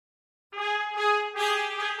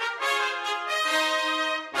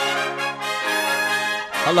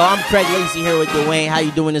Hello, I'm Craig Lacey here with Dwayne. How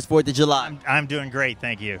you doing this 4th of July? I'm doing great,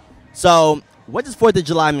 thank you. So, what does 4th of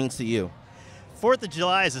July mean to you? 4th of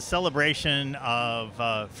July is a celebration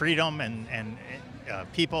of freedom and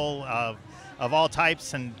people of all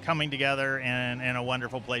types and coming together in a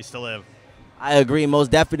wonderful place to live. I agree, most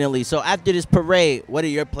definitely. So after this parade, what are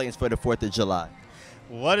your plans for the 4th of July?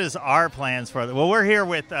 What is our plans for it? Well, we're here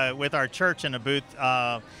with our church in a booth,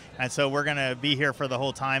 and so we're going to be here for the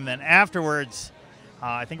whole time. Then afterwards,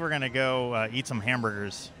 I think we're going to go eat some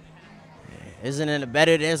hamburgers. Isn't it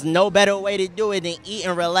better? There's no better way to do it than eat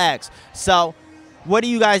and relax. So, what are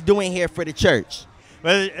you guys doing here for the church?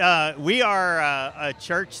 Well, we are a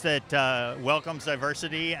church that welcomes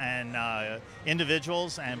diversity and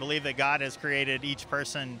individuals, and believe that God has created each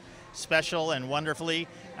person special and wonderfully.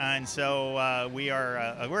 And so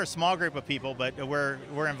we're a small group of people, but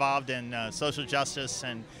we're involved in social justice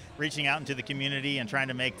and reaching out into the community and trying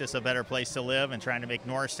to make this a better place to live and trying to make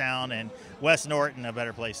Norristown and West Norton a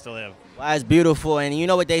better place to live. Well, that's beautiful, and you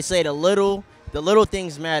know what they say, the little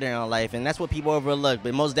things matter in life, and that's what people overlook.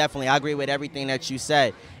 But most definitely, I agree with everything that you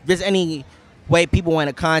said. If there's any way people want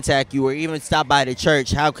to contact you or even stop by the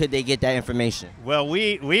church, how could they get that information? Well,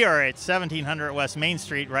 we are at 1700 West Main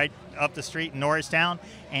Street, right up the street in Norristown,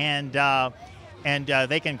 and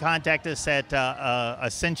they can contact us at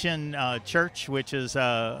Ascension Church, which is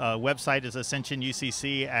website is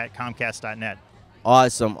ascensionucc@comcast.net.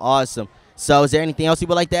 Awesome, awesome. So is there anything else you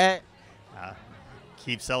would like to add?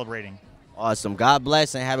 Keep celebrating. Awesome. God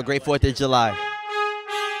bless and have a great 4th of July.